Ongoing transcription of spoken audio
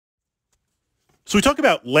So we talk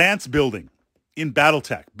about lance building in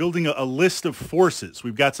Battletech, building a list of forces.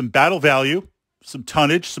 We've got some battle value, some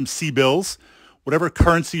tonnage, some C-bills, whatever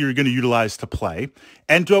currency you're going to utilize to play.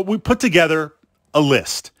 And we put together a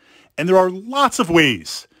list. And there are lots of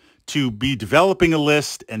ways to be developing a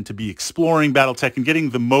list and to be exploring Battletech and getting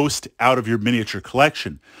the most out of your miniature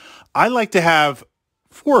collection. I like to have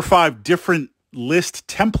 4 or 5 different list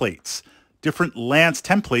templates, different lance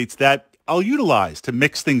templates that I'll utilize to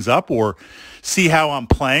mix things up or see how I'm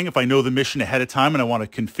playing if I know the mission ahead of time and I want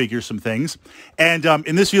to configure some things. And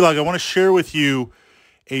in this vlog, I want to share with you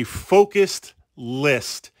a focused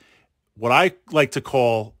list, what I like to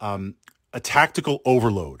call a tactical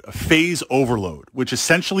overload, a phase overload, which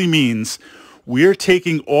essentially means we're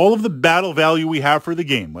taking all of the battle value we have for the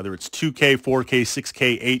game, whether it's 2K, 4K,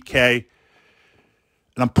 6K, 8K,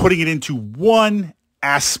 and I'm putting it into one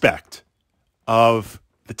aspect of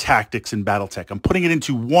the tactics in Battletech. I'm putting it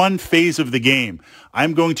into one phase of the game.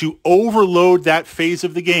 I'm going to overload that phase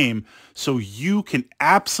of the game so you can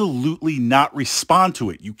absolutely not respond to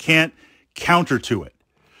it. You can't counter to it.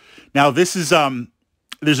 Now, this is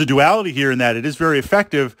there's a duality here in that it is very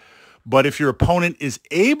effective, but if your opponent is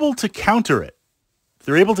able to counter it, if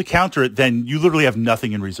they're able to counter it, then you literally have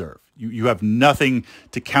nothing in reserve. You have nothing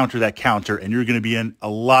to counter that counter, and you're going to be in a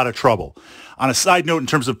lot of trouble. On a side note, in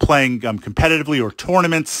terms of playing competitively or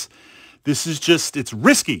tournaments, this is just, it's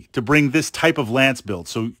risky to bring this type of lance build.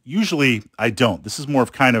 So usually I don't. This is more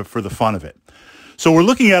of kind of for the fun of it. So we're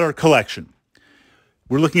looking at our collection.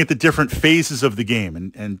 We're looking at the different phases of the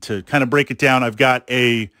game. And to kind of break it down, I've got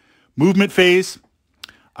a movement phase,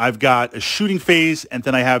 I've got a shooting phase, and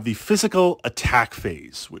then I have the physical attack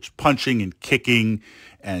phase, which punching and kicking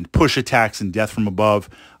and push attacks and death from above.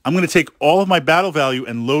 I'm going to take all of my battle value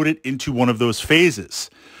and load it into one of those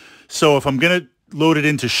phases. So if I'm going to load it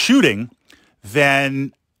into shooting,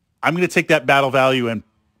 then I'm going to take that battle value and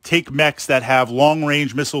take mechs that have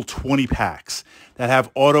long-range missile 20 packs, that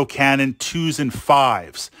have autocannon 2s and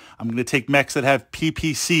 5s. I'm going to take mechs that have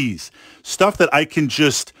PPCs, stuff that I can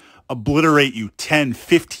just obliterate you 10,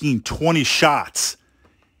 15, 20 shots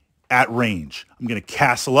at range. I'm going to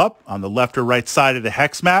castle up on the left or right side of the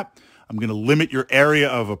hex map. I'm going to limit your area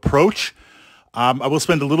of approach. I will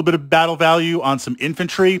spend a little bit of battle value on some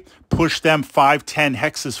infantry, push them 5, 10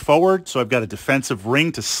 hexes forward. So I've got a defensive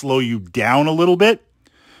ring to slow you down a little bit,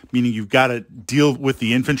 meaning you've got to deal with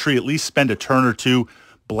the infantry, at least spend a turn or two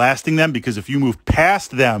blasting them, because if you move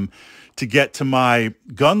past them to get to my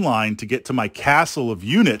gun line, to get to my castle of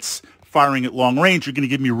units firing at long range, you're going to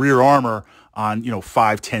give me rear armor on,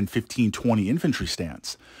 5, 10, 15, 20 infantry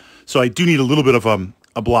stands. So I do need a little bit of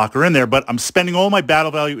a blocker in there, but I'm spending all my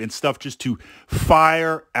battle value and stuff just to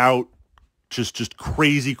fire out just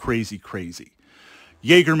crazy, crazy, crazy.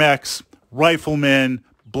 Jaeger mechs, riflemen,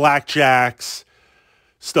 blackjacks,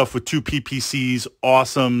 stuff with 2 PPCs,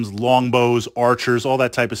 awesomes, longbows, archers, all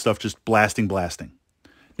that type of stuff, just blasting.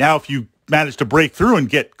 Now, if you manage to break through and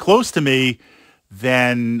get close to me,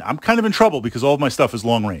 then I'm kind of in trouble because all of my stuff is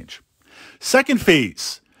long range. Second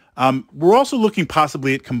phase, we're also looking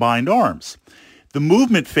possibly at combined arms. The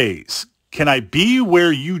movement phase, can I be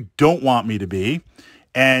where you don't want me to be?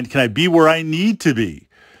 And can I be where I need to be?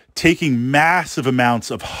 Taking massive amounts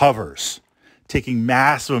of hovers, taking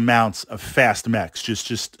massive amounts of fast mechs,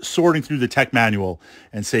 just sorting through the tech manual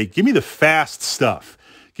and say, give me the fast stuff.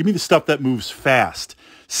 Give me the stuff that moves fast.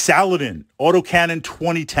 Saladin, autocannon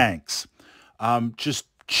 20 tanks, just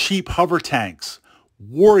cheap hover tanks,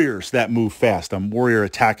 warriors that move fast, warrior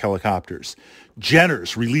attack helicopters,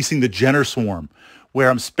 Jenners, releasing the Jenner swarm, where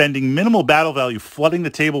I'm spending minimal battle value, flooding the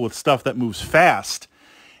table with stuff that moves fast.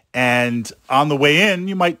 And on the way in,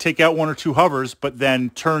 you might take out 1 or 2 hovers, but then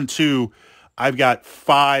turn 2, I've got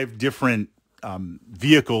 5 different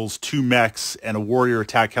vehicles, 2 mechs, and a warrior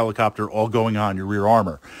attack helicopter all going on your rear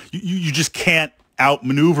armor. You just can't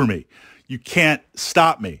outmaneuver me. You can't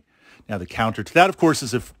stop me. Now, the counter to that, of course,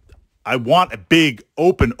 is if I want a big,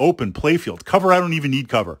 open playfield. Cover, I don't even need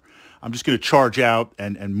cover. I'm just going to charge out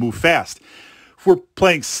and move fast. If we're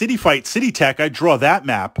playing City Fight, City Tech, I draw that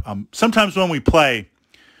map. Sometimes when we play,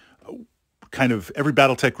 kind of every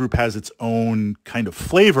Battletech group has its own kind of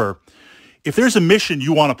flavor. If there's a mission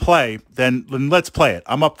you want to play, then let's play it.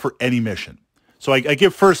 I'm up for any mission. So I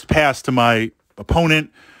give first pass to my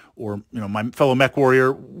opponent or my fellow mech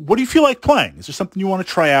warrior. What do you feel like playing? Is there something you want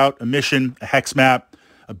to try out? A mission, a hex map,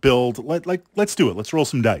 a build? Let's do it. Let's roll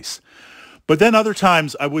some dice. But then other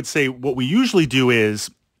times I would say what we usually do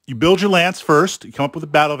is you build your lance first. You come up with a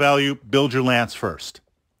battle value, build your lance first.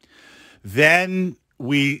 Then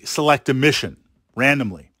we select a mission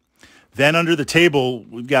randomly. Then under the table,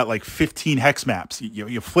 we've got like 15 hex maps.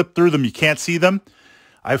 You flip through them, you can't see them.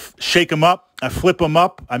 I shake them up, I flip them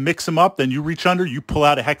up, I mix them up, then you reach under, you pull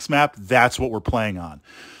out a hex map. That's what we're playing on.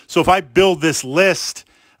 So if I build this list,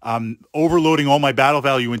 overloading all my battle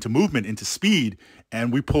value into movement, into speed,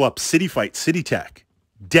 and we pull up city fight, city tech,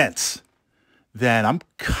 dense, then I'm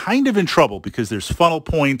kind of in trouble because there's funnel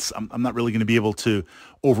points. I'm not really going to be able to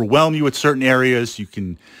overwhelm you at certain areas. You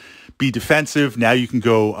can be defensive. Now you can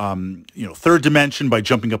go, third dimension by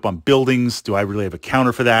jumping up on buildings. Do I really have a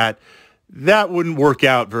counter for that? That wouldn't work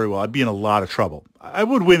out very well. I'd be in a lot of trouble. I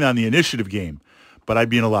would win on the initiative game, but I'd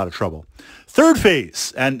be in a lot of trouble. Third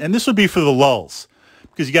phase, and this would be for the lulls,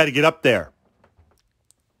 because you got to get up there.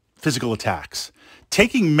 Physical attacks.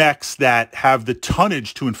 Taking mechs that have the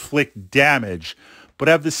tonnage to inflict damage, but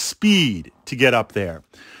have the speed to get up there.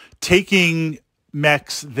 Taking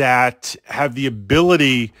mechs that have the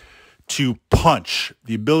ability to punch,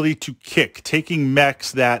 the ability to kick. Taking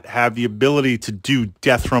mechs that have the ability to do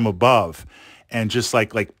death from above. And just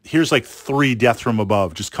like here's like 3 death from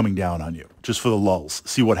above just coming down on you, just for the lulls.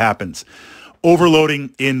 See what happens.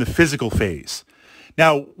 Overloading in the physical phase.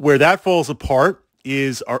 Now, where that falls apart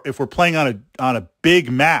is if we're playing on a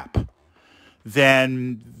big map,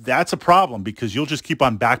 then that's a problem because you'll just keep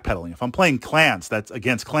on backpedaling. If I'm playing clans, that's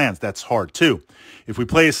against clans, that's hard too. If we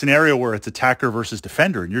play a scenario where it's attacker versus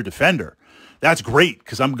defender and you're defender, that's great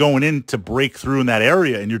because I'm going in to break through in that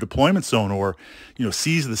area in your deployment zone or,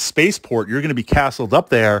 seize the spaceport. You're going to be castled up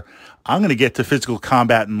there. I'm going to get to physical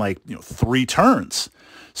combat in 3 turns.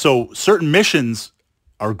 So certain missions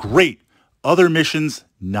are great. Other missions,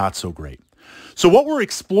 not so great. So what we're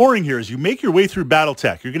exploring here is you make your way through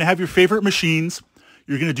Battletech. You're going to have your favorite machines.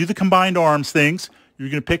 You're going to do the combined arms things. You're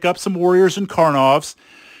going to pick up some warriors and Karnovs.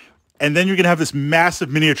 And then you're going to have this massive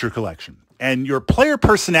miniature collection. And your player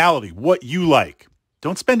personality, what you like.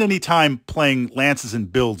 Don't spend any time playing lances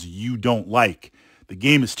and builds you don't like. The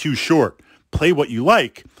game is too short. Play what you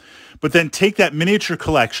like. But then take that miniature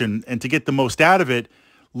collection and to get the most out of it,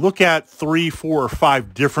 look at 3, 4, or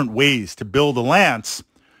 5 different ways to build a lance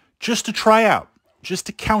just to try out, just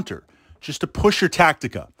to counter, just to push your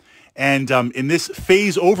tactica. And in this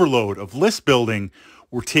phase overload of list building,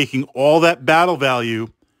 we're taking all that battle value,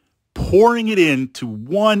 pouring it into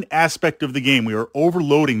one aspect of the game. We are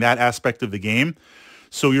overloading that aspect of the game,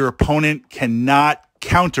 so your opponent cannot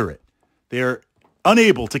counter it. They're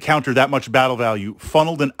unable to counter that much battle value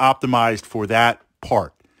funneled and optimized for that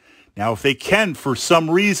part. Now, if they can for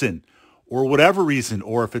some reason, or whatever reason,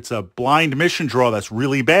 or if it's a blind mission draw that's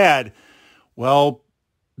really bad, well,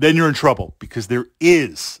 then you're in trouble because there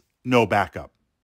is no backup.